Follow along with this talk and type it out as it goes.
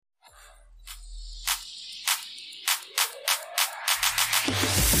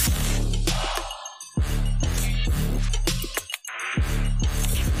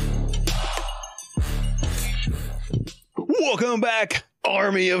Welcome back,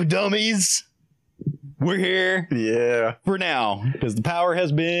 Army of Dummies. We're here. Yeah. For now, because the power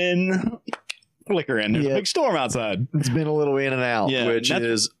has been flickering. There's a big storm outside. It's been a little in and out, which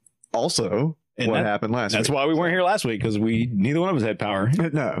is also what happened last week. That's why we weren't here last week, because neither one of us had power.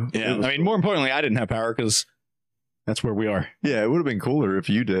 No. Yeah. I mean, more importantly, I didn't have power because that's where we are. Yeah, it would have been cooler if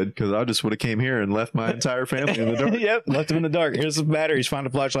you did, because I just would have came here and left my entire family in the dark. Yep, left him in the dark. Here's some batteries. Find a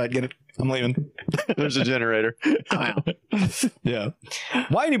flashlight. Get it. I'm leaving. There's a generator. Yeah.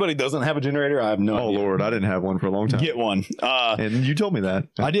 Why anybody doesn't have a generator, I have no idea. Oh, Lord, I didn't have one for a long time. Get one. And you told me that.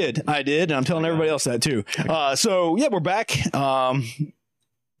 I did. And I'm telling everybody else that too. So, yeah, we're back.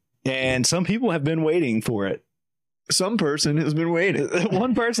 And some people have been waiting for it. Some person has been waiting.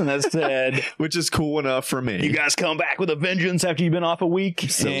 One person has said, which is cool enough for me. You guys come back with a vengeance after you've been off a week.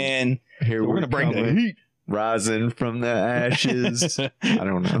 So and here we're going to bring the heat. Rising from the ashes. I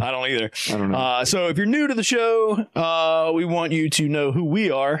don't know. I don't either. I don't know. So if you're new to the show, we want you to know who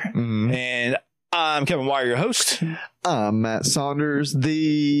we are. Mm-hmm. And I'm Kevin Wire, your host. I'm Matt Saunders,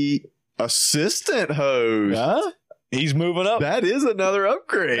 the assistant host. Huh? He's moving up. That is another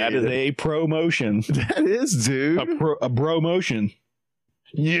upgrade. That is a promotion. That is, dude. A bromotion.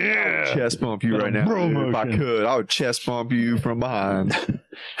 Yeah. I would chest bump you right now. Dude. If I could, I would chest bump you from behind.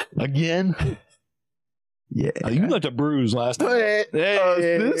 Again? Yeah. You left a bruise last time.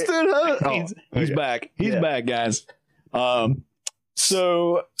 Assistant host. He's back. He's back, guys.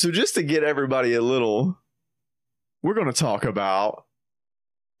 So just to get everybody a little, we're going to talk about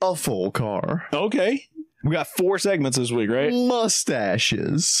a full car. Okay. We got 4 segments this week, right?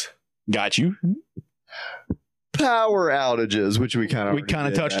 Mustaches. Got you. Power outages, which we kind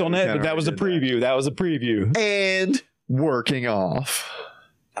of touched on that, but that was a preview. That was a preview. And working off.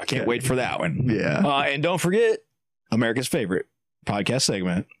 I can't wait for that one. Yeah. And don't forget America's favorite podcast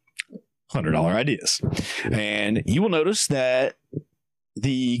segment, $100 Ideas. And you will notice that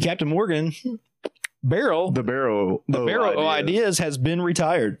the Captain Morgan barrel ideas has been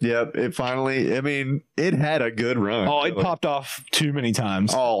retired. Yep, it finally, I mean, it had a good run. Oh, it popped off too many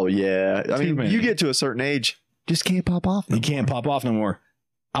times. Oh, yeah. I mean, you get to a certain age, just can't pop off. You can't pop off no more.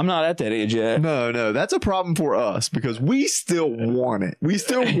 I'm not at that age yet. No, that's a problem for us because we still want it. We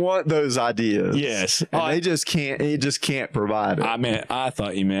still want those ideas. Yes. And they just can't provide it. I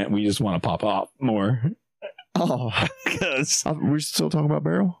thought you meant we just want to pop off more. Oh, because we're still talking about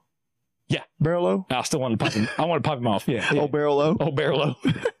barrel? Yeah. Barrel-o? I still want to pop him. I want to pop him off. Yeah. Oh, Barrel-o? Oh, Barrel-o.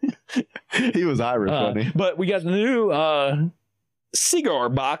 He was Irish, wasn't he? But we got the new cigar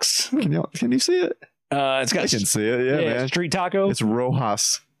box. Can you see it? It's got. I can see it. Yeah, man. Street taco. It's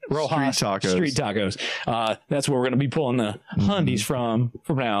Rojas. Street tacos. That's where we're going to be pulling the hundies from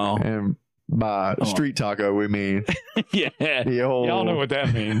now. And by street taco, we mean y'all know what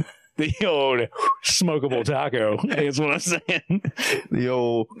that means. The old smokable taco is what I'm saying. The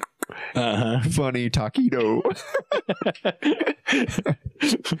old funny taquito.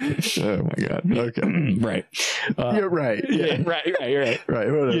 Oh my god. Okay. Right. You're right. Yeah. Right. You're right.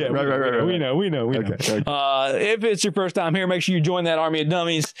 Right. Whatever. Yeah. Right. We know. Okay. If it's your first time here, make sure you join that army of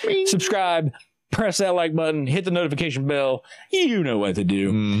dummies. Subscribe. Press that like button. Hit the notification bell. You know what to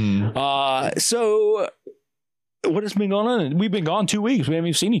do. Mm-hmm. So. What has been going on? We've been gone 2 weeks. We haven't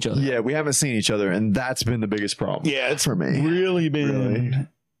even seen each other. Yeah, we haven't seen each other, and that's been the biggest problem. Yeah, it's for me. Really been.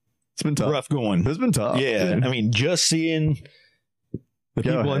 It's been tough. Rough going. It's been tough. Yeah, dude. I mean, just seeing the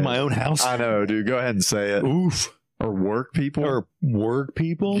people in my own house. I know, dude. Go ahead and say it. Oof. Or work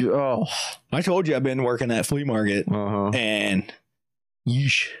people. Oh, I told you I've been working at flea market, and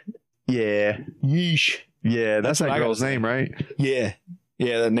yeesh. Yeah, yeesh. Yeah, that's that girl's name, right? Yeah,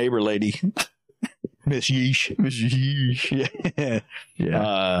 that neighbor lady. Miss Yeesh.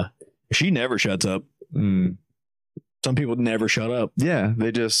 Yeah. She never shuts up. Some people never shut up. Yeah,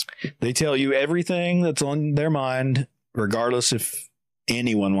 they tell you everything that's on their mind, regardless if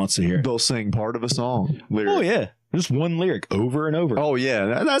anyone wants to hear. They'll sing part of a song. Lyric. Oh yeah, just one lyric over and over. Oh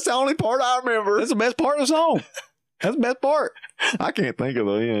yeah, that's the only part I remember. That's the best part of the song. That's the best part. I can't think of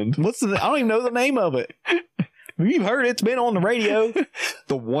the end. I don't even know the name of it. You've heard it's been on the radio.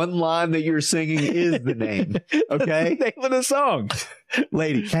 The one line that you're singing is the name. Okay? That's the name of the song.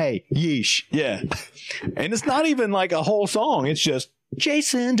 Lady, hey, yeesh. Yeah. And it's not even like a whole song. It's just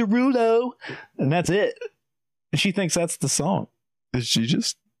Jason Derulo. And that's it. And she thinks that's the song. Is she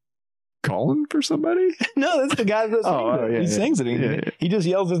just calling for somebody? No, that's the guy that he sings it. He just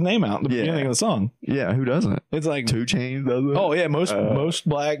yells his name out at the beginning of the song. Yeah, who doesn't? It's like 2 Chainz does it. Oh, yeah. Most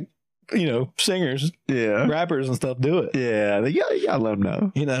black singers, Yeah. rappers and stuff do it. Yeah. You gotta let them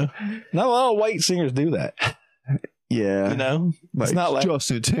know. Not a lot of white singers do that. Yeah. It's not like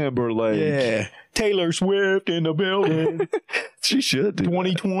Justin Timberlake. Yeah. Taylor Swift in the building. She should do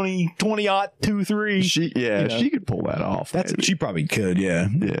 2020, 20-23. She could pull that off. She probably could, yeah.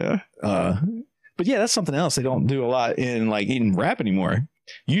 Yeah. But yeah, that's something else they don't do a lot in rap anymore.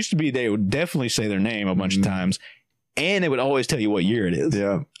 Used to be they would definitely say their name a bunch of times, and they would always tell you what year it is.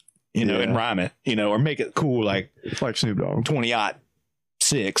 Yeah. And rhyme it, or make it cool like Snoop Dogg.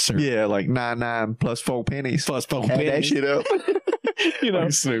 20-06 or like 99 plus 4 pennies. plus 4 Add pennies. that shit up.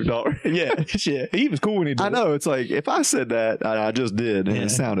 Like Snoop Dogg. Yeah, shit. He was cool when he did I know. It's like if I said that, I just did, and it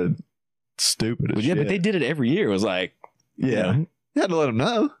sounded stupid as shit. But they did it every year. It was like, you had to let them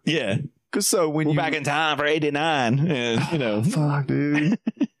know. Yeah. Because when we're back in time for 89, and fuck, dude,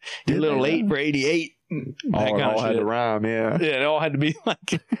 you're a little late for 88. All had to rhyme, yeah. Yeah, it all had to be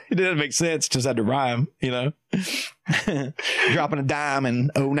like, it didn't make sense, just had to rhyme, Dropping a dime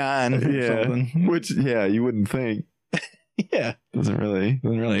in 09 or something. Which, you wouldn't think. Yeah. Doesn't really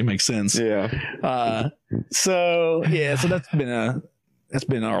make sense. Yeah. So that's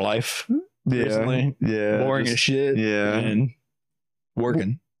been our life recently. Yeah. Boring as shit. Yeah. And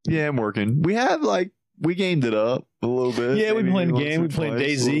working. Yeah, I'm working. We gamed it up a little bit. Yeah, we've been playing a game. We've played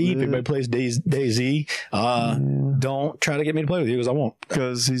DayZ. If anybody plays DayZ, don't try to get me to play with you because I won't.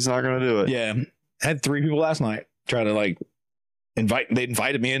 Because he's not going to do it. Yeah. I had 3 people last night try to they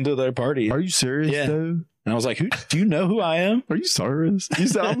invited me into their party. Are you serious, dude? And I was like, do you know who I am? Are you serious? You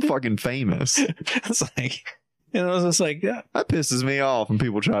said I'm fucking famous. It's like, and I was just like, yeah. That pisses me off when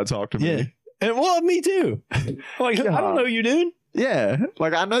people try to talk to me. Yeah. And me too. Like, I don't know you, dude. Yeah.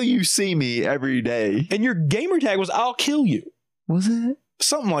 Like, I know you see me every day. And your gamer tag was, I'll kill you. Was it?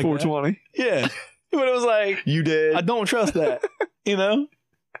 Something like 420? That. Yeah. But it was like, you did. I don't trust that. Yeah.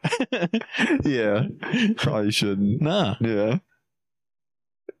 Probably shouldn't. Nah. Yeah.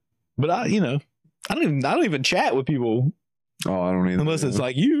 But I don't even chat with people. Oh, I don't either. Unless it's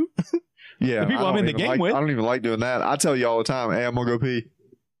like you. Yeah. The people I'm in the game with. I don't even like doing that. I tell you all the time, hey, I'm going to go pee.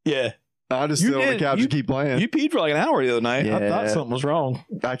 Yeah. I just sit on the couch and keep playing. You peed for like an hour the other night. Yeah. I thought something was wrong.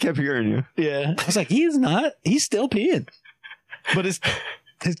 I kept hearing you. Yeah. I was like, he's not. He's still peeing. But his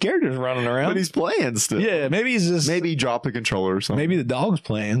character's running around. But he's playing still. Yeah. Maybe he dropped the controller or something. Maybe the dog's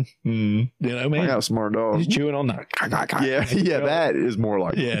playing. Maybe. I got a smart dog. He's chewing on that. Yeah, that is more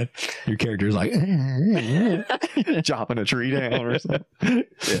like Yeah. Your character's like chopping a tree down or something.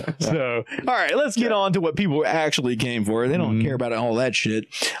 Yeah. So, all right, let's get on to what people actually came for. They don't care about all that shit.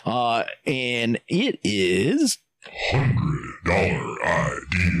 And it is $100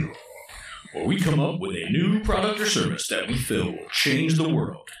 idea. Where we come up with a new product or service that we feel will change the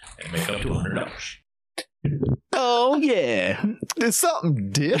world and make up to $100. Oh, yeah. It's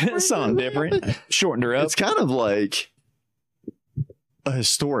something different. It's something different. Shortened her up. It's kind of like a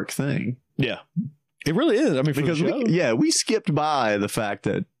historic thing. Yeah. It really is. I mean, because we skipped by the fact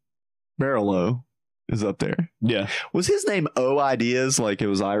that Barrel is up there. Yeah. Was his name O Ideas, like it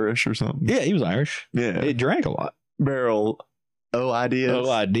was Irish or something? Yeah, he was Irish. Yeah. He drank a lot. Barrel O Ideas.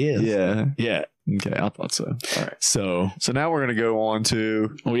 O Ideas. Yeah. Yeah. Okay, I thought so. All right. So now we're going to go on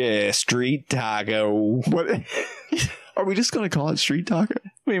to... Oh, yeah, street taco. What? Are we just going to call it street taco?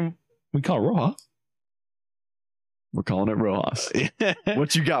 I mean, we call it Rojas. We're calling it Rojas.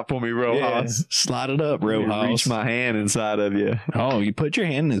 What you got for me, Rojas? Yeah. Slide it up, Rojas. Reach my hand inside of you. Oh, you put your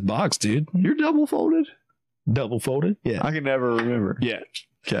hand in this box, dude. You're double folded? Double folded? Yeah. I can never remember. Yeah.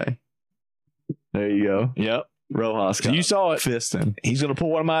 Okay. There you go. Yep. Rojas. So you saw it. Fisting. He's going to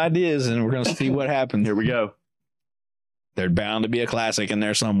pull one of my ideas and we're going to see what happens. Here we go. There's bound to be a classic in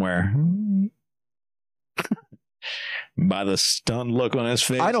there somewhere. By the stunned look on his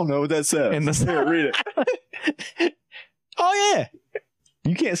face. I don't know what that says. Here, read it. Oh, yeah.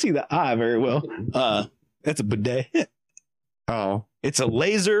 You can't see the eye very well. That's a bidet. Oh. It's a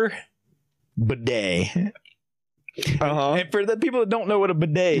laser bidet. Uh-huh. And for the people that don't know what a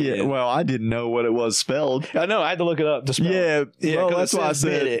bidet is. Well, I didn't know what it was spelled. I know. I had to look it up to spell it. Yeah, well, that's why I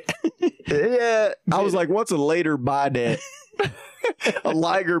said it. Yeah. I was like, what's a later bidet? A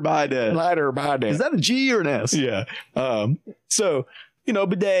liger bidet. Lighter bidet. Is that a G or an S? Yeah. So,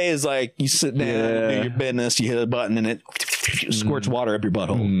 bidet is like you sit down, do your business, you hit a button, and it squirts water up your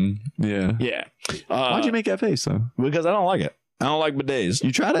butthole. Yeah. Yeah. Why'd you make that face, though? Because I don't like it. I don't like bidets.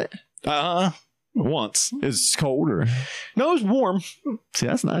 You tried it? Once. It's colder. No, it's warm. See,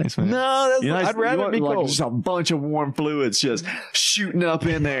 that's nice, man. No, I'd rather it be cold. Just a bunch of warm fluids just shooting up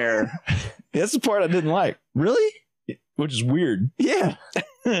in there. That's the part I didn't like. Really? which is weird. Yeah.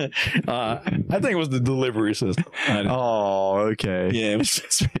 I think it was the delivery system. Oh, okay. Yeah, it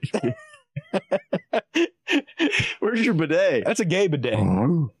was Where's your bidet? that's a gay bidet.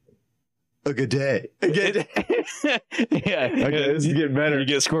 A good day. Yeah. Okay, this is getting better. You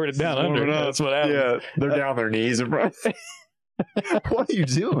get squirted down under. That's what happens. Yeah, they're down on their knees in front. What are you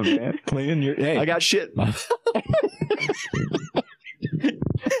doing, man? Cleaning your. Hey, I got shit. what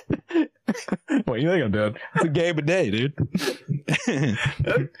do you think I'm doing? It's a gay bidet, dude.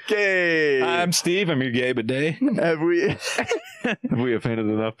 Okay. I'm Steve. I'm your gay bidet. Have we offended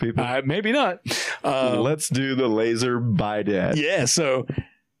enough people? Maybe not. Let's do the laser bidet. Yeah. So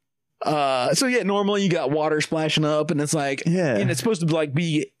yeah, normally you got water splashing up, and it's like, Yeah. and it's supposed to like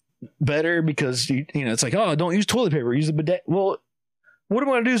be better because you know it's like, oh, don't use toilet paper, use a bidet. Well, what am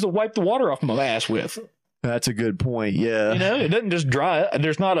I going to do is to wipe the water off my ass with? That's a good point. Yeah. You know, it doesn't just dry.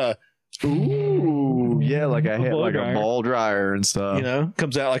 There's not a Ooh, yeah, like a blow like dryer. a ball dryer and stuff. you know,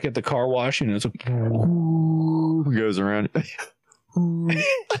 comes out like at the car wash. You know, it's a Goes around. Hits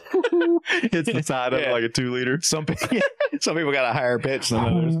the side of it Yeah. like a 2-liter. some people got a higher pitch than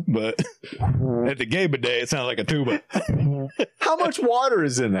others, but at the gay bidet, it sounds like a tuba. How much water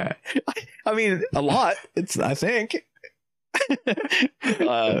is in that? I mean, a lot. I think. Shit.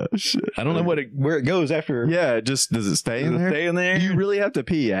 I don't know where it goes after. Yeah, it just does it stay in Does it there? stay in there? Do you really have to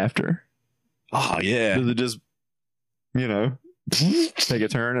pee after? Oh yeah, Does it just, take a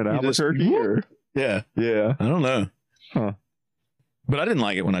turn at You just- Albuquerque? Or? yeah. Yeah. I don't know, Huh. but I didn't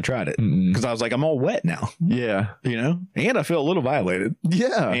like it when I tried it Mm-mm. because I was like, I'm all wet now, Yeah. you know, and I feel a little violated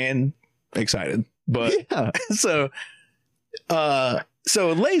Yeah. and excited. But Yeah.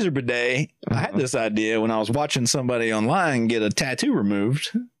 so laser bidet. I had this idea when I was watching somebody online get a tattoo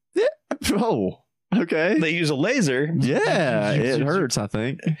removed. Oh, okay. They use a laser. Yeah, it hurts, I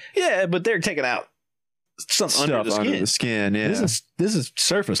think. Yeah, but they're taking out something under the skin. Yeah. This is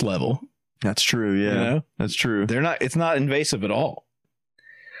surface level. That's true. Yeah. You know? That's true. It's not invasive at all.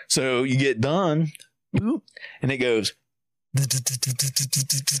 So you get done, boop, and it goes,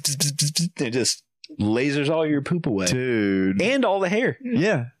 it just lasers all your poop away Dude. and all the hair. Yeah.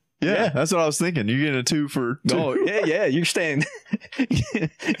 Yeah. Yeah. That's what I was thinking. You're getting a 2 for 2. Oh yeah, you're staying.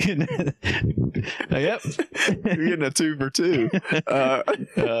 Yep. You're getting a 2 for 2.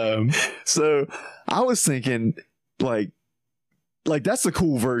 So I was thinking like that's the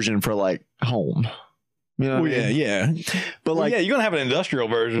cool version for like home. You know what I mean? yeah. But like, Yeah, you're gonna have an industrial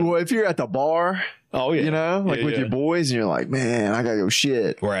version. well, if you're at the bar, Oh yeah, you know, like Yeah, with yeah. your boys, and you're like, man, I gotta go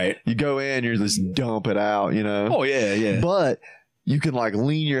shit. right. You go in, you're just dump it out, you know. Oh yeah. But you can like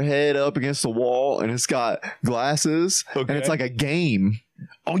lean your head up against the wall, and it's got glasses, and it's like a game.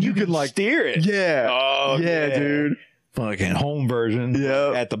 Oh, you can like steer it. Yeah. Oh yeah, dude. Fucking home version.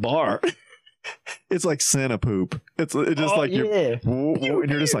 Yeah. At the bar. It's like Santa poop. It's just like you're, and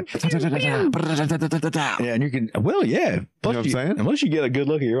you're just like, Yeah, and you can. Well, yeah. Plus what I'm saying? Unless you get a good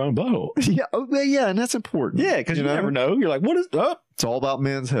look at your own butthole. yeah, yeah, and that's important. Yeah, because you know? never know. You're like, what is up? It's all about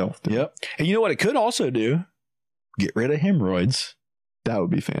men's health. dude. Yep. And you know what it could also do? Get rid of hemorrhoids. That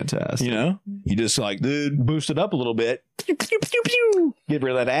would be fantastic. You know, you just like, dude, boost it up a little bit. Pew, pew, pew, pew. Get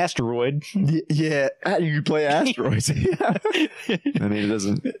rid of that asteroid. Yeah, you could play asteroids. Yeah. I mean,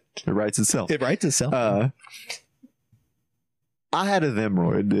 it writes itself. It writes itself. I had a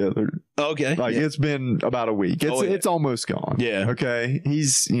hemorrhoid the other, Okay. like yeah. it's been about a week. It's Oh, yeah. it's almost gone. Yeah. Okay.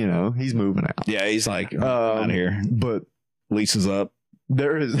 He's moving out. Yeah, he's like, out of here. But Lease is up.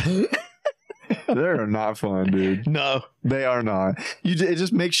 there is they're not fun, dude. No. They are not. It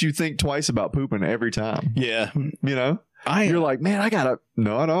just makes you think twice about pooping every time. Yeah. You know? I. You're like, man, I gotta.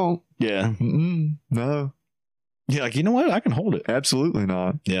 No, I don't. Yeah. No, You're like, you know what? I can hold it. absolutely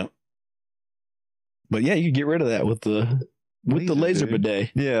not. Yeah. But yeah, you can get rid of that with the laser dude.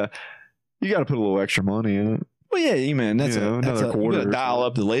 bidet. Yeah, you got to put a little extra money in it. Well, yeah, man, that's another you quarter gotta or dial so.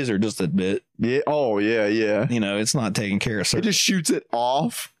 up the laser just a bit. Yeah. Oh, yeah, yeah. You know, it's not taking care of It certain. just shoots it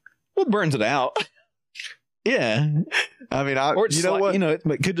off. Well, it burns it out. Yeah. I mean, Or you know what? You know, it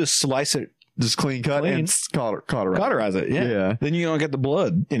could just slice it, Just clean cut Clean. and cauterize. cauterize it. Yeah. Yeah. Then you don't get the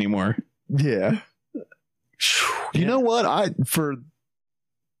blood anymore. Yeah. You know what? I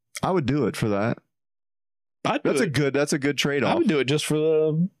would do it for that. That's a good trade I off. would do it just for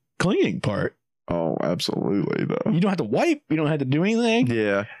the cleaning part. Oh, absolutely though. You don't have to wipe. You don't have to do anything.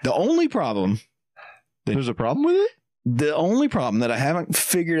 Yeah. The only problem There's a problem with it? that I haven't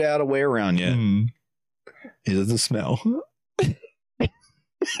figured out a way around yet is the smell.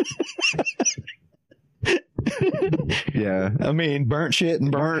 Yeah. I mean, burnt shit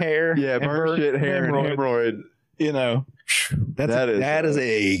and burnt hair. Yeah, and burnt shit, hair, and hemorrhoid. You know, that is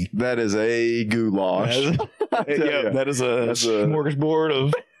a That is a goulash. That is a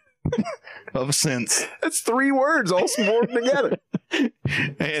smorgasbord of sense. That's 3 words all smoked together.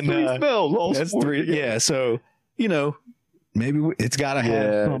 And 3 smells all that's smoked 3. together. Yeah. So, maybe it's got to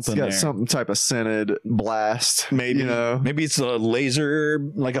have something. It's got there. some type of scented blast. Maybe, maybe it's a laser,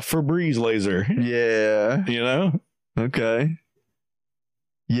 like a Febreze laser. Yeah. Okay.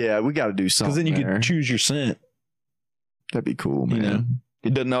 Yeah, we got to do something. Because then you can choose your scent. That'd be cool, man.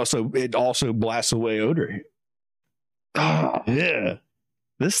 It also blasts away odor. Oh, Yeah.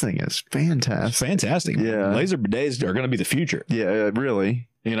 this thing is fantastic. It's fantastic. Yeah. Laser bidets are going to be the future. Yeah, really.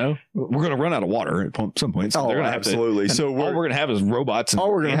 We're going to run out of water at some point. So they're going to have absolutely. To, so all we're going to have is robots.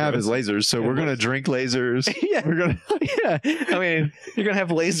 All we're going to have is lasers. So we're going to drink lasers. Yeah. We're going to. Yeah. I mean, you're going to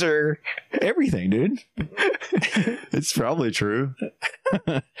have laser everything, dude. It's probably true.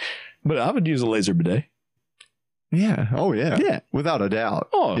 But I would use a laser bidet. Yeah. Oh, yeah. Yeah. Without a doubt.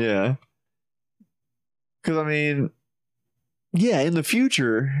 Oh. Yeah. Because, I mean, yeah, in the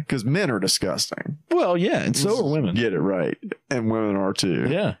future, because men are disgusting. Well, yeah, and so are women. Get it right. And women are too.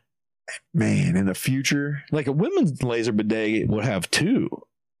 Yeah. Man, in the future. Like a women's laser bidet would have 2.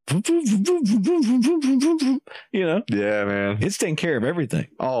 Yeah, man. It's taking care of everything.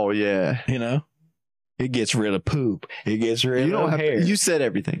 Oh, yeah. It gets rid of poop. It gets rid of hair. You said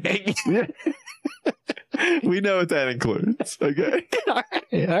everything. We know what that includes. Okay. All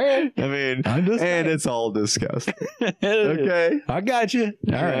right. I mean, and it's all disgusting. Okay. I got you.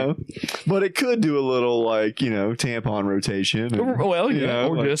 All right. But it could do a little tampon rotation. And,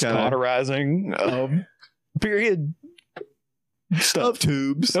 or just cauterizing period stuff. Of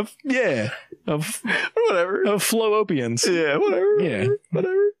tubes. Of whatever. Of fallopians. Yeah, whatever. Yeah.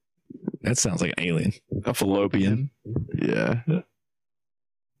 Whatever. That sounds like an alien. A fallopian. Yeah.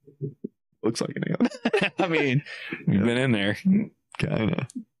 Looks like an alien. I mean, you've been in there. Kind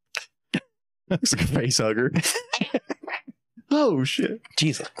of. Looks like a face hugger. Oh, shit.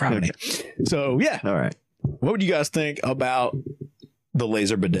 Jesus Christ. So, yeah. All right. What would you guys think about the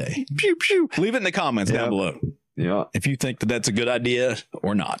laser bidet? Pew, pew. Leave it in the comments down below. Yeah. If you think that that's a good idea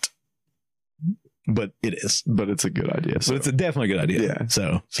or not. But it is. But it's a good idea. So. But it's a definitely good idea. Yeah.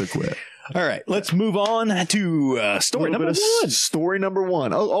 So quit. All right. Let's move on to story number 1. Story number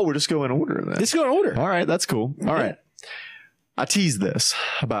 1. Oh, we're just going in order then. Let's go in order. All right. That's cool. All right. I teased this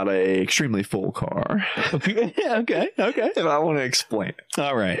about a extremely full car. Okay. And I want to explain it.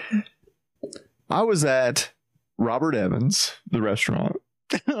 All right. I was at Robert Evans, the restaurant.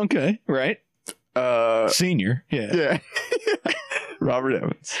 Okay. Right. Senior. Yeah. Yeah. Robert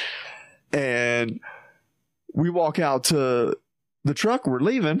Evans. And we walk out to the truck we're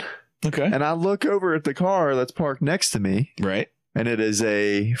leaving. Okay. And I look over at the car that's parked next to me. Right. And it is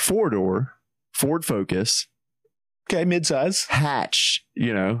a 4-door Ford Focus. Okay. Midsize. Hatch,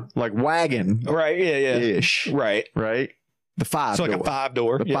 like wagon. Right. Yeah. Ish. Right. Right. The 5-door. So like a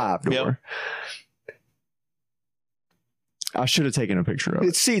 5-door. The 5-door. Yep. I should have taken a picture of it.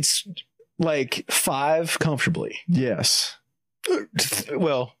 It seats like 5 comfortably. Yes.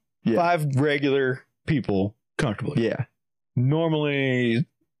 Well, 5 regular people comfortably. Yeah. Normally,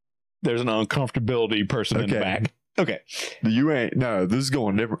 there's an uncomfortability person in the back. Okay. This is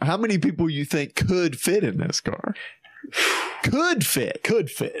going different. How many people you think could fit in this car? Could fit.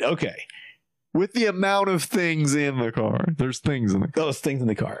 Okay. With the amount of things in the car. There's things in the car. Those things in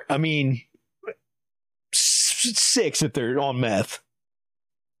the car. I mean, 6 if they're on meth.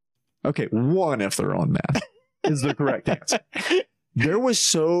 Okay, 1 if they're on meth is the correct answer. There was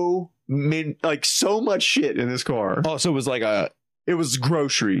so much shit in this car. Oh, so it was like it was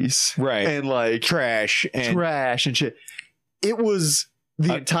groceries. Right. And like trash and shit. It was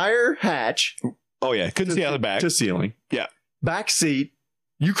the entire hatch. Oh yeah. Couldn't see out of the back. To ceiling. Yeah. Back seat.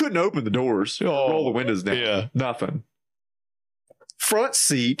 You couldn't open the doors. Roll the windows down. Yeah. Nothing. Front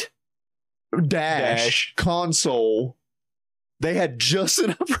seat. Dash. Console. They had just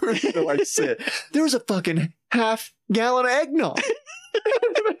enough room to sit. There was a fucking half-gallon of eggnog.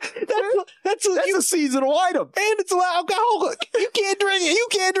 That's a seasonal item. And it's alcoholic. You can't drink it. You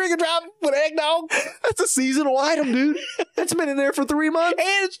can't drink and drive with eggnog. That's a seasonal item, dude. That's been in there for 3 months.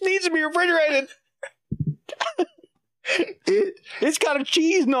 And it needs to be refrigerated. It's got a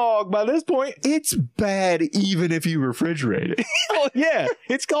cheese nog by this point. It's bad even if you refrigerate it. Oh, yeah.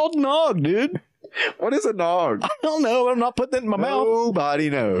 It's called nog, dude. What is a nog? I don't know. I'm not putting it in my mouth. Nobody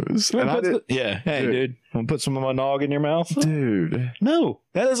knows. Hey, dude. Want to put some of my nog in your mouth? Dude. No.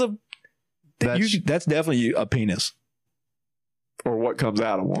 That's definitely a penis. Or what comes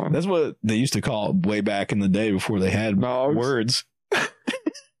out of one. That's what they used to call it way back in the day before they had Nogs. Words.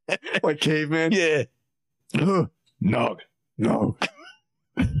 Like caveman? Yeah. Nog.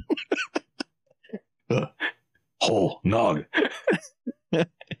 Hole. Nog.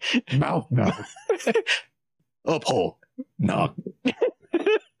 Mouth. No. Up hole. Nog.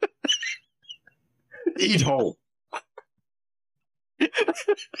 Eat hole.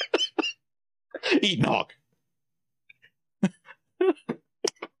 Eat nog.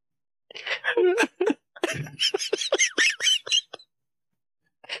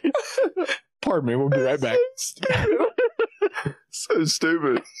 Pardon me, we'll be right back. So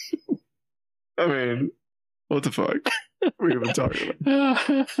stupid. I mean, what the fuck? What are we even talking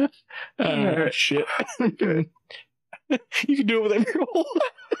about? Shit. Okay. You can do it with every hole.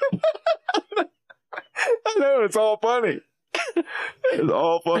 I know, it's all funny. It's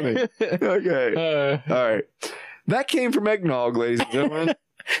all funny. Okay. All right. That came from eggnog, ladies and gentlemen.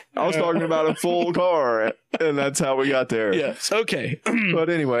 I was talking about a full car, and that's how we got there. Yes. Okay. But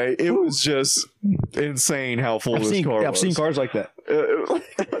anyway, it was just insane how full this car was. I've seen cars like that. What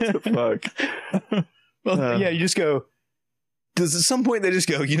the fuck? Well, yeah, you just go. Does at some point they just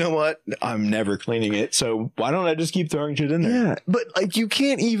go, you know what? I'm never cleaning it, so why don't I just keep throwing shit in there? Yeah, but like you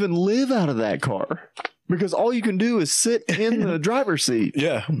can't even live out of that car because all you can do is sit in the driver's seat.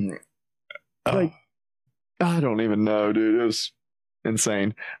 Yeah. Like, I don't even know, dude. It was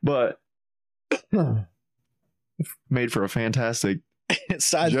insane, but made for a fantastic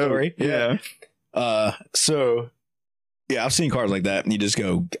side joke. story. Yeah. So yeah, I've seen cars like that, and you just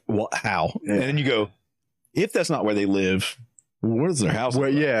go, "What? How?" Yeah. And then you go, "If that's not where they live, what is their house?" Well,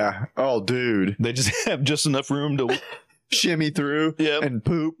 look like?" yeah. Oh, dude. They just have just enough room to Shimmy through and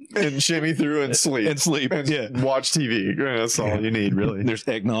poop and shimmy through and sleep. and sleep. And Yeah, watch TV. That's all you need, really. there's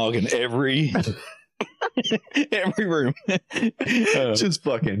eggnog in every every room. Just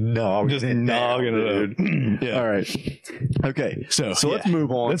fucking nogging Just nogging it up. Yeah. All right. Okay. So yeah. let's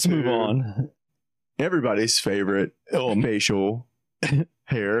move on. Let's move on. Everybody's favorite facial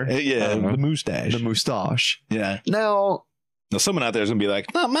hair. Yeah, the mustache. The mustache. Yeah. Now, Someone out there is gonna be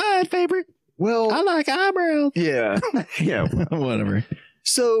like, "Not my favorite. well, I like eyebrows." yeah. Yeah. Whatever.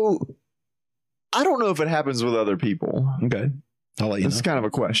 So, I don't know if it happens with other people. Okay. I'll let you This know. is kind of a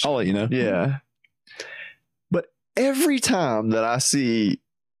question. I'll let you know. Yeah. But every time that I see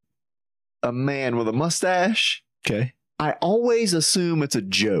a man with a mustache, Okay. I always assume it's a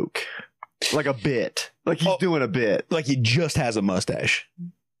joke. Like a bit. Like he's doing a bit. Like he just has a mustache.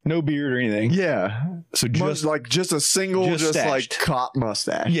 No beard or anything. Yeah. So just a single, just like stashed. cop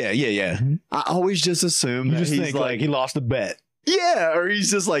mustache. Yeah. I always just assume You that just he's think like he lost a bet. yeah, or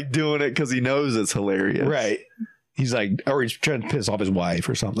he's just like doing it because he knows it's hilarious. Right. He's like, or he's trying to piss off his wife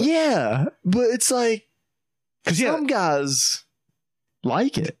or something. Yeah. But it's like, Because some guys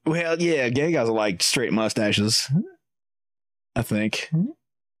like it. well, yeah, gay guys are like straight mustaches, I think.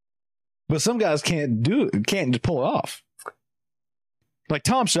 But some guys can't do it, can't just pull it off. Like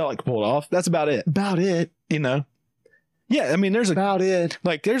Tom Selleck can pull it off. That's about it. About it. You know? Yeah, I mean, there's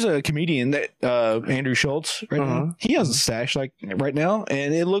a comedian that Andrew Schultz right now. He has a stash like right now,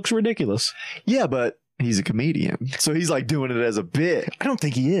 and it looks ridiculous. Yeah, but he's a comedian. So he's like doing it as a bit. I don't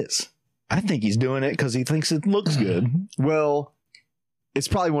think he is. I think he's doing it because he thinks it looks good. Well, it's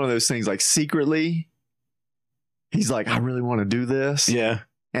probably one of those things like secretly, he's like, I really want to do this. Yeah.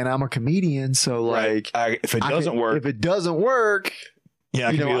 And I'm a comedian. So like, if it doesn't work, if it doesn't work, yeah,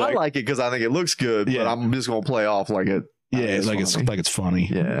 you know, I like it because I think it looks good, but I'm just going to play off like it. Yeah, like it's funny.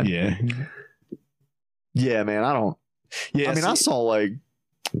 Yeah. Yeah. Yeah, man. I don't. Yeah. I mean, I saw like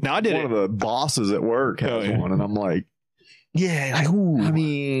now I did one of the bosses at work has one, and I'm like, yeah, like, ooh. I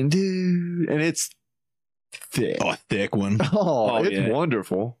mean, dude, and it's thick. Oh, a thick one. Oh, it's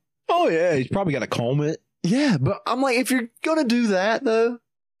wonderful. Oh yeah, he's probably got to comb it. Yeah, but I'm like, if you're gonna do that though,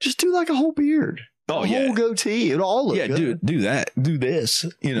 just do like a whole beard. Oh, a whole goatee. It'll all look good. Dude, do that. Do this.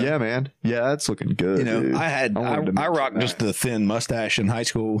 You know. Yeah, man. Yeah, that's looking good. You know, dude. I rocked just the thin mustache in high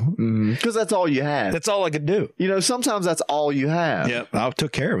school because that's all you had. That's all I could do. You know, sometimes that's all you have. Yep, I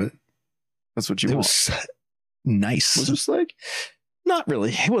took care of it. That's what you it want. Was nice. Was it slick? Not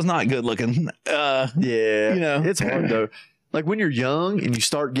really. It was not good looking. Yeah, you know, it's hard though. Like when you're young and you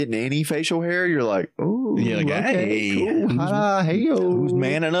start getting any facial hair, you're like, oh, yeah, like, okay, hey, cool. who's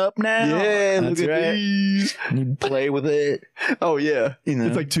manning up now? Yeah, that's look at right. these. You play with it. Oh yeah, you know,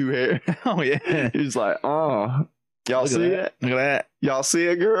 it's like two hair. Oh yeah, he's like, oh, y'all see it? Look at Y'all see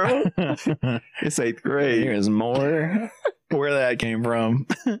it, girl? that. It's 8th grade. There's more. Where that came from?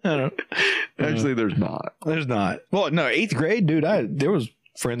 I don't. Actually, there's not. There's not. Well, no, 8th grade, dude. There was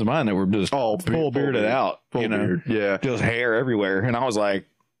friends of mine that were just full bearded out, full beard. Yeah, just hair everywhere, and I was like,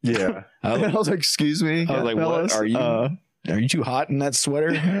 yeah. I was like, excuse me. I was like, fellas? what are you? Are you too hot in that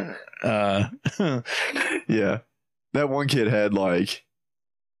sweater? Yeah, that one kid had like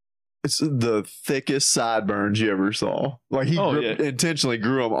it's the thickest sideburns you ever saw. Like he intentionally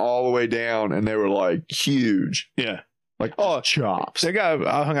grew them all the way down, and they were like huge. Yeah, like chops. That guy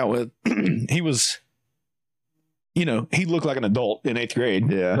I hung out with, he was, he looked like an adult in 8th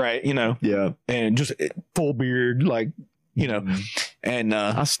grade. Yeah, right. Yeah, and just full beard, like and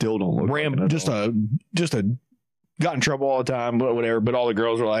I still don't look Ram like just a got in trouble all the time, but whatever. But all the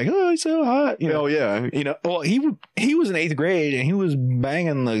girls were like, "Oh, he's so hot." Oh yeah. Well, he was in 8th grade and he was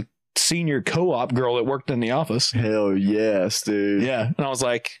banging the senior co-op girl that worked in the office. Hell yes, dude. Yeah, and I was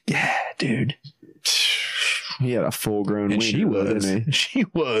like, "Yeah, dude." He had a full-grown wiener. She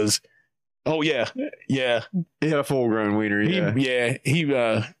was. Oh yeah, yeah. He had a full-grown wiener. Yeah, he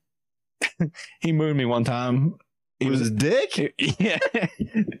mooned me one time. It was his dick. Yeah.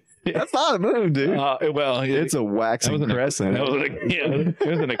 That's not a moon, dude. Well, it's a waxing crescent. It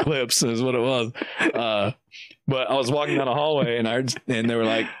was an eclipse, is what it was. But I was walking down the hallway, and they were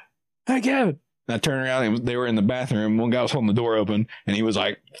like, "Hey, Kevin!" And I turned around, and they were in the bathroom. One guy was holding the door open, and he was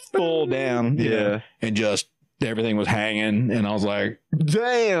like full down, and just everything was hanging. And I was like,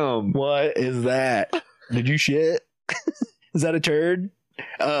 "Damn, what is that? Did you shit? Is that a turd?"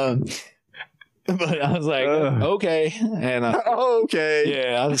 But I was like, okay. And okay.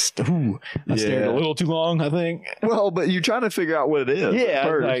 Yeah, I stared a little too long, I think. Well, but you're trying to figure out what it is. Yeah.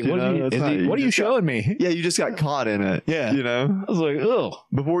 First, like, what are you showing me? Yeah, you just got caught in it. Yeah. I was like, oh.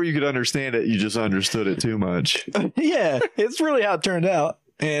 Before you could understand it, you just understood it too much. Yeah. It's really how it turned out.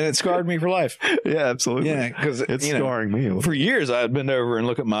 And it scarred me for life. Yeah, absolutely. Yeah, because it's scarring me. For years, I had been over and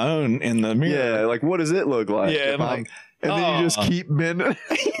look at my own in the mirror. Yeah, like, what does it look like? Yeah, and then you just keep bending.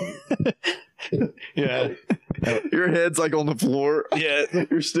 Yeah. Your head's like on the floor. Yeah.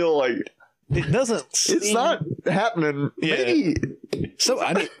 You're still like, it doesn't it's not happening. Yeah.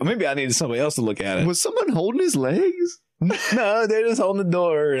 Maybe I needed somebody else to look at it. Was someone holding his legs? No, they're just holding the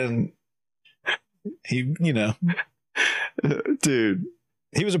door, and he, dude,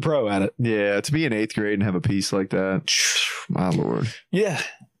 he was a pro at it. Yeah, to be in 8th grade and have a piece like that, my lord. Yeah.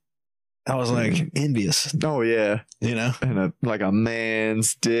 I was like envious. Oh yeah, and a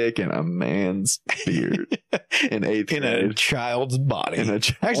man's dick and a man's beard in 8th grade, in a child's body.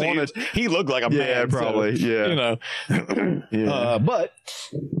 Actually, he looked like a man. Yeah, probably. So, yeah. But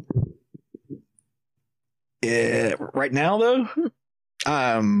right now though,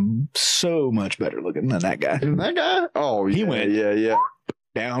 I'm so much better looking than that guy. Isn't that guy? Oh, he went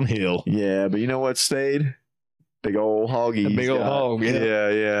downhill. Yeah, but you know what stayed? Big old hoggy. A big old hog.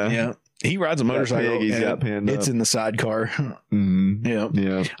 Yeah. He rides a motorcycle. He's got pinned up. It's in the sidecar. Mm-hmm.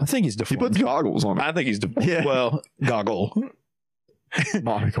 Yeah. I think he's deformed. He puts goggles on it. I think he's deformed. Yeah. Well, goggle.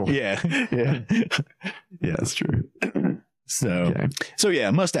 Monocle. Yeah. Yeah, that's true. So yeah,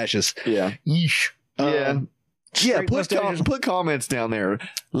 mustaches. Yeah. Yeesh. Yeah, put comments down there.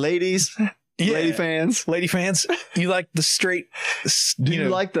 Ladies. Yeah. Lady fans, you like the straight? Do you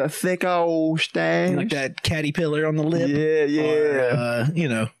like the thick old stash? You like that catty pillar on the lip? Yeah.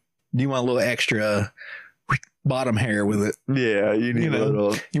 Or, do you want a little extra bottom hair with it? Yeah, you need a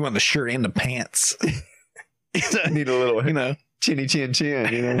little. You want the shirt and the pants. You need a little, chinny chin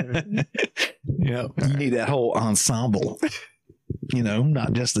chin. You need that whole ensemble.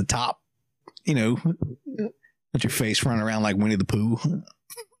 Not just the top. Let your face run around like Winnie the Pooh.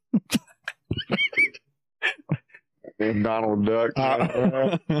 And Donald Duck.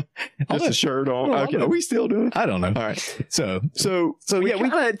 Just a shirt on. Okay. Are we still doing it? I don't know. All right. So we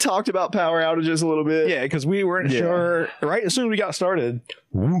kind of talked about power outages a little bit. Yeah, because we weren't sure. Right as soon as we got started,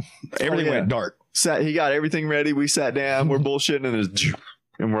 everything went dark. He got everything ready. We sat down. We're bullshitting,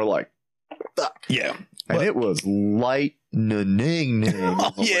 and we're like, fuck. Yeah. And it was lightning.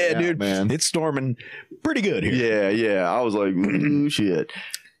 Oh, yeah, dude. Man. It's storming pretty good here. Yeah. I was like, ooh, shit.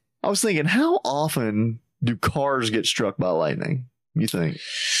 I was thinking, how often do cars get struck by lightning? You think?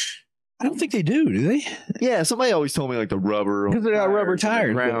 I don't think they do they? Yeah, somebody always told me like the rubber. Because they got rubber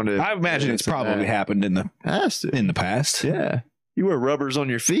tires. I imagine it's probably happened in the past. Yeah. You wear rubbers on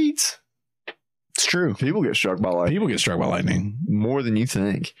your feet. It's true. People get struck by lightning. More than you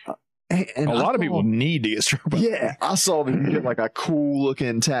think. And a lot of people need to get struck by lightning. Yeah. I saw them get like a cool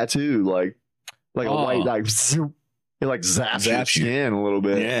looking tattoo, like a white, like zoop. It like zaps your skin a little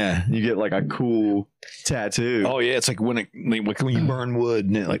bit. Yeah. You get like a cool tattoo. Oh, yeah. It's like when you burn wood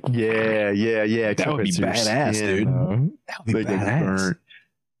and it like. Yeah. That would be badass, dude. That would be badass.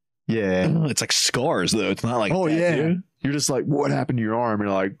 Yeah. It's like scars, though. It's not like. Oh, yeah. You're just like, what happened to your arm? And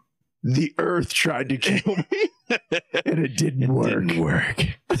you're like, the earth tried to kill me. And it didn't work.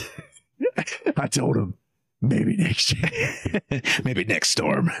 I told him, maybe next year. Maybe next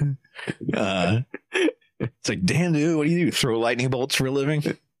storm. It's like, damn, dude, what do you do? Throw lightning bolts for a living?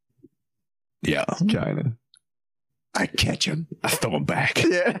 Yeah. kind of. I catch him. I throw him back.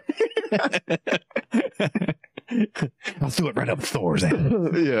 Yeah. I'll throw it right up Thor's ass.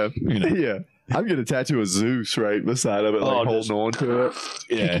 Yeah. Yeah. I'm going to tattoo a Zeus right beside of it, like holding on to it.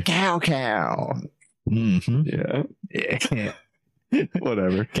 Yeah. Cow. Mm-hmm. Yeah. Yeah.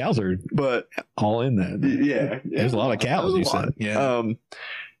 Whatever. Cows are But all in that. yeah. There's a lot of cows, you said. Yeah.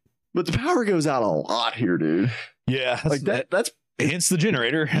 But the power goes out a lot here, dude. Yeah. Like that's hence the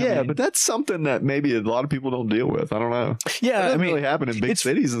generator. but that's something that maybe a lot of people don't deal with. I don't know. Yeah. It doesn't really happen in big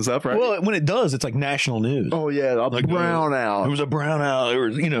cities and stuff, right? Well, when it does, it's like national news. Oh yeah, Like, brownout. It was a brownout. It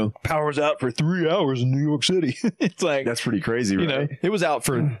was, power was out for 3 hours in New York City. It's like, That's pretty crazy, right? it was out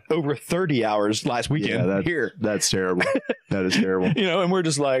for over 30 hours last weekend here. That's terrible. That is terrible. And we're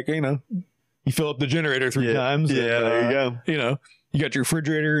just like, you fill up the generator 3 times. Yeah, and, there you go. You got your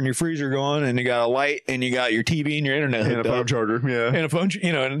refrigerator and your freezer going, and you got a light, and you got your TV and your internet And a phone charger. Yeah. and a phone,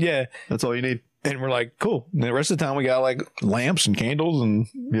 and yeah. That's all you need. And we're like, cool. And the rest of the time we got like lamps and candles, and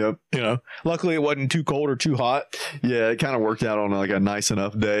Yep. luckily it wasn't too cold or too hot. Yeah, it kind of worked out on like a nice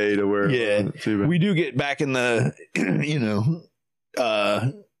enough day to where We do get back in the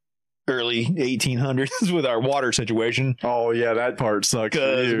early 1800s with our water situation. Oh yeah, that part sucks for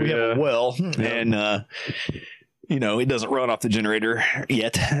Because you. we have a well, and it doesn't run off the generator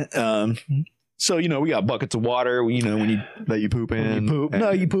yet. So we got buckets of water. When you poop in.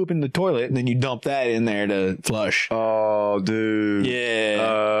 you poop in the toilet, and then you dump that in there to flush. Oh, dude.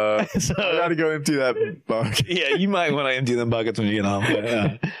 Yeah. So I gotta go empty that bucket. Yeah, you might want to empty them buckets when you get home.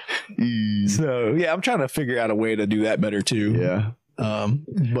 But, so yeah, I'm trying to figure out a way to do that better too. Yeah.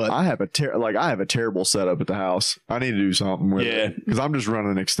 But I have a terrible setup at the house. I need to do something with it because I'm just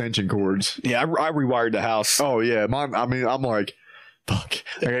running extension cords. Yeah, I rewired the house. Oh yeah, I'm like, fuck.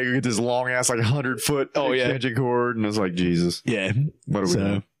 I gotta go get this long ass 100-foot extension cord, and it's like Jesus. Yeah. What are we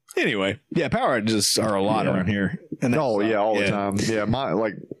doing? Anyway, power outages are a lot around here. And all the time.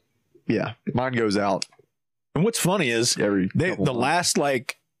 Yeah, mine goes out. And what's funny is the last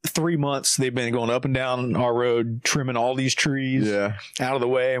 3 months they've been going up and down our road, trimming all these trees out of the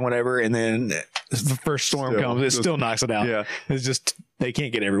way and whatever. And then the first storm comes, it still knocks it out. Yeah. It's just, they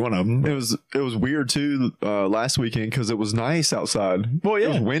can't get every one of them. It was weird too last weekend because it was nice outside. Well, yeah. It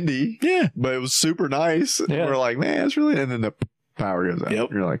was windy. Yeah. But it was super nice. Yeah. We're like, man, it's really, and then the power goes out.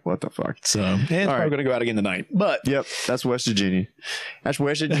 Yep. You're like, what the fuck? So, and it's probably going to go out again tonight. But yep, that's West Virginia. That's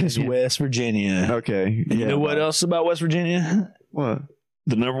West Virginia. Okay. You know what else about West Virginia? What?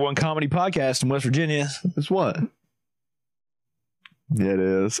 The #1 comedy podcast in West Virginia. It's what? Yeah, it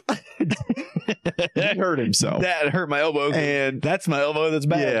is. He hurt himself. That hurt my elbow. And that's my elbow that's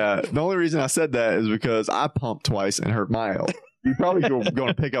bad. Yeah. The only reason I said that is because I pumped twice and hurt my elbow. You're probably going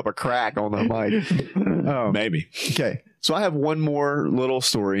to pick up a crack on the mic. Maybe. Okay. So I have one more little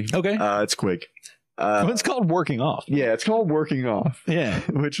story. Okay. It's quick. It's called Working Off. Yeah, it's called Working Off. Yeah.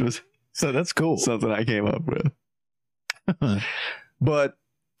 Which was so that's cool. Something I came up with. But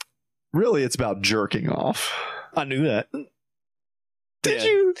really, it's about jerking off. I knew that. Did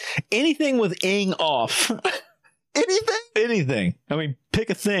you? Anything with ing off. Anything. I mean, pick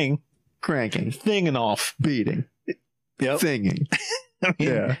a thing. Cranking. Thinging off. Beating. Yep. Thinging. I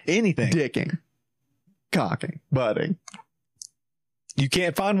mean, anything. Dicking. Cocking. Butting. You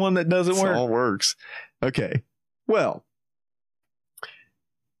can't find one that doesn't work. It all works. Okay. Well,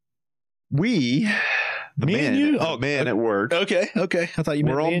 Me and you? Oh, man at work. Okay. I thought you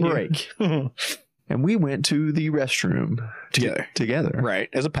meant we're me on and break. you. And we went to the restroom together. Right.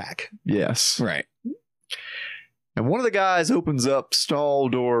 As a pack. Yes. Right. And one of the guys opens up stall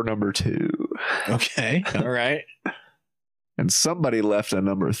door number 2. Okay. All right. And somebody left a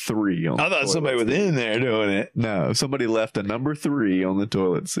number 3 on the I thought somebody was in there doing it. No, somebody left a number 3 on the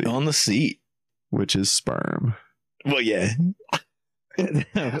toilet seat. On the seat. Which is sperm. Well, yeah.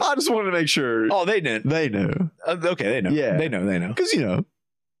 I just wanted to make sure. Oh, they didn't. They knew. Okay, they know. Yeah. They know. Because,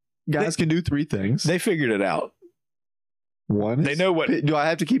 guys can do 3 things. They figured it out. One. They know what. Do I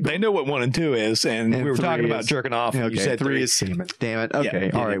have to keep? They know what 1 and 2 is, and we were talking about jerking off. Okay, And you said 3 is semen. Damn it. Okay,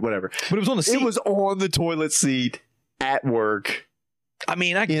 all right, whatever. But it was on the seat. It was on the toilet seat at work. I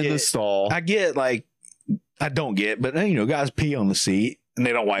mean, I in get the stall. I get I don't get, but guys pee on the seat and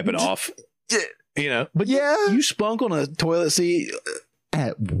they don't wipe it off. But yeah, you spunk on a toilet seat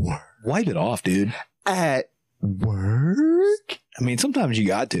at work. Wipe it off, dude. At work? I mean, sometimes you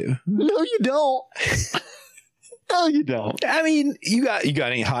got to. No, you don't. No, you don't. I mean, you got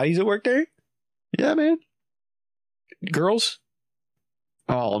any hotties that work there? Yeah, man. Girls?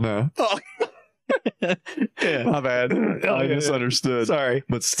 Oh no. Oh. Yeah. My bad. I misunderstood. Sorry.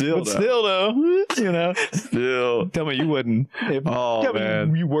 But still, though, you know, still. tell me you wouldn't. Oh,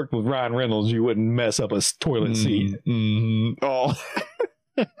 man. You worked with Ryan Reynolds, you wouldn't mess up a toilet seat. Oh.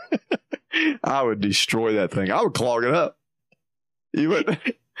 I would destroy that thing. I would clog it up. You would.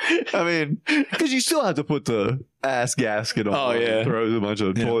 I mean, because you still have to put the ass gasket on. Oh, yeah. Throw a bunch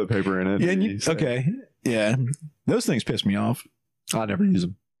of toilet paper in it. Yeah, okay. Yeah. Those things piss me off. I never use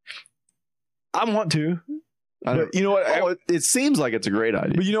them. I want to. But you know what? It seems like it's a great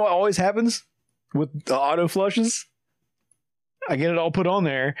idea. But you know what always happens with the auto flushes? I get it all put on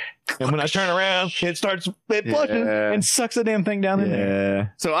there, and when I turn around, it flushes and sucks the damn thing down in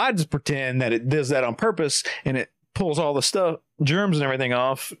there. So I just pretend that it does that on purpose, and it pulls all the stuff, germs and everything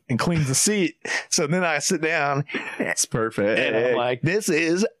off, and cleans the seat. So then I sit down. It's perfect. And I'm like, this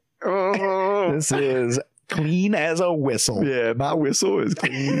is clean as a whistle. Yeah, my whistle is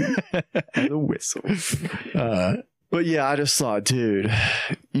clean as a whistle. But yeah, I just thought, dude,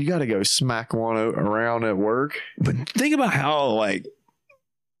 you got to go smack one around at work. But think about how, like,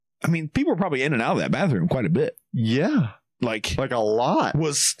 I mean, people are probably in and out of that bathroom quite a bit. Yeah. Like a lot.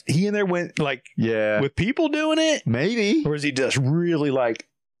 Was he in there with people doing it? Maybe. Or is he just really like,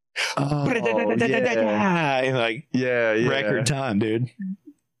 in like record time, dude?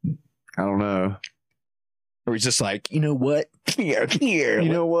 I don't know. Or he's just like, you know what? Here. You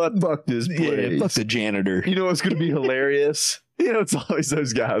know what? Fuck this place. Yeah, fuck the janitor. You know what's going to be hilarious? You know, it's always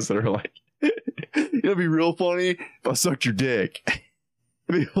those guys that are like, it'll be real funny if I sucked your dick.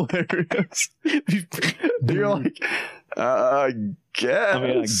 It'd be hilarious. You're like, I guess. I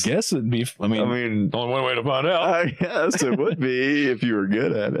mean, I guess it'd be, only one way to find out. I guess it would be if you were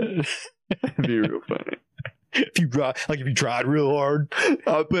good at it. It'd be real funny. If you tried real hard,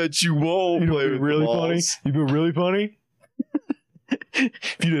 I bet you won't. You'd be really funny. You'd be really funny.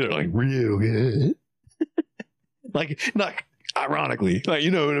 If you did it like real good, like not ironically, like,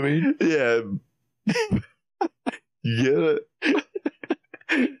 you know what I mean? Yeah. You get it?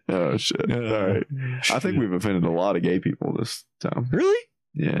 Oh shit! All right. I think we've offended a lot of gay people this time. Really?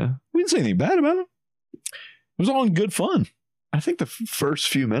 Yeah. We didn't say anything bad about it. It was all in good fun. I think the first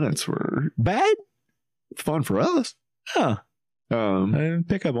few minutes were bad. Fun for us. Huh. I didn't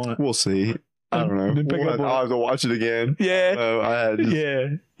pick up on it. We'll see. I don't know. I'll have to watch it again. Yeah.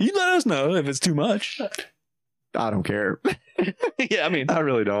 You let us know if it's too much. I don't care. Yeah, I mean, I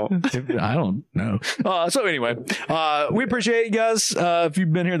really don't. I don't know. So anyway, we appreciate you guys. If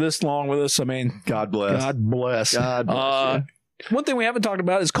you've been here this long with us, I mean, God bless. God bless. God bless you. One thing we haven't talked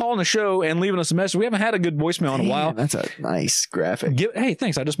about is calling the show and leaving us a message. We haven't had a good voicemail in a while. That's a nice graphic. Hey,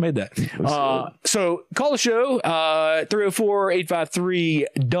 thanks. I just made that. So call the show,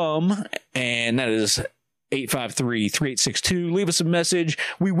 304-853-DUMB, and that is 853-3862. Leave us a message.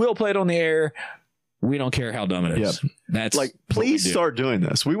 We will play it on the air. We don't care how dumb it is. Yep. That's like, please start doing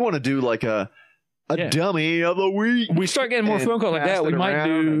this. We want to do like a dummy of the week. We start getting more phone calls like that. We might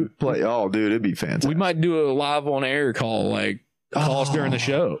do play. Oh, dude, it'd be fantastic. We might do a live on air call, like calls during the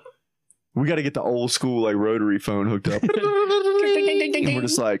show. We got to get the old school like rotary phone hooked up. And we're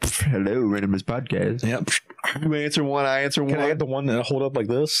just like, hello, Randumbness podcast. Yep. You answer one, I answer one. Can I get the one that I hold up like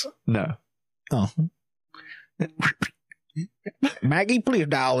this? No. Oh. Maggie, please,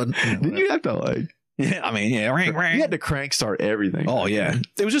 darling. Didn't you have to like? Yeah, I mean, yeah, ring. You had to crank start everything. Oh yeah,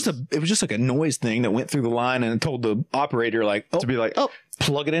 it was just like a noise thing that went through the line and it told the operator like to be like, oh,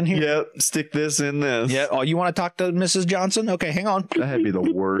 plug it in here. Yep, stick this in this. Yeah. Oh, you want to talk to Mrs. Johnson? Okay, hang on. That'd be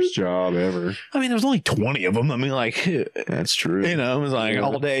the worst job ever. I mean, there was only 20 of them. I mean, like, that's true. You know, it was like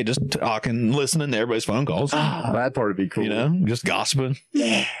all day just talking, listening to everybody's phone calls. That part would be cool. You know, just gossiping.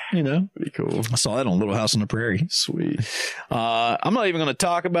 Yeah. You know, be cool. I saw that on Little House on the Prairie. Sweet. I'm not even going to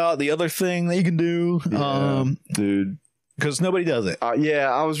talk about the other thing that you can do. Dude. Because nobody does it.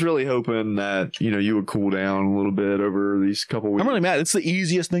 Yeah, I was really hoping that, you would cool down a little bit over these couple weeks. I'm really mad. It's the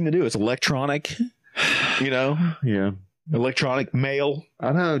easiest thing to do. It's electronic, Yeah. Electronic mail.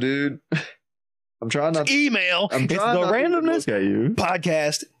 I know, dude. I'm trying not to. Email. I'm it's trying the not randomness to look at you.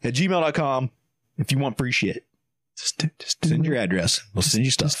 podcast at gmail.com if you want free shit. Just send your address. We'll send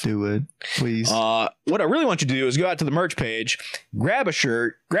you stuff. Just do it, please. What I really want you to do is go out to the merch page, grab a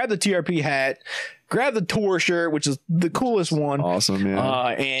shirt, grab the TRP hat, grab the tour shirt, which is the coolest one. Awesome, yeah.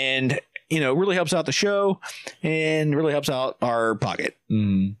 And, really helps out the show and really helps out our pocket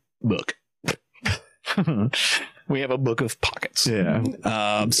book. We have a book of pockets. Yeah.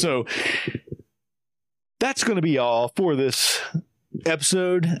 So that's going to be all for this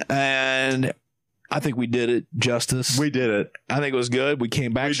episode. And I think we did it justice. We did it. I think it was good. We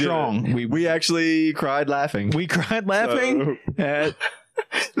came back strong. We actually cried laughing. We cried laughing at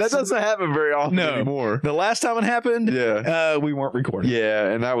That doesn't happen very often anymore. The last time it happened, we weren't recording. Yeah,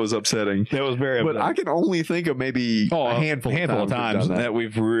 and that was upsetting. That was very upsetting. But I can only think of maybe a handful of times that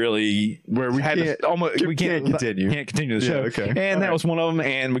we've really where we can't continue. Can't continue the show. Okay. And that was one of them,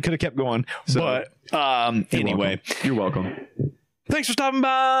 and we could have kept going. So, but anyway. You're welcome. Thanks for stopping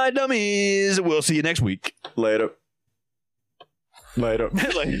by, dummies. We'll see you next week. Later. Later.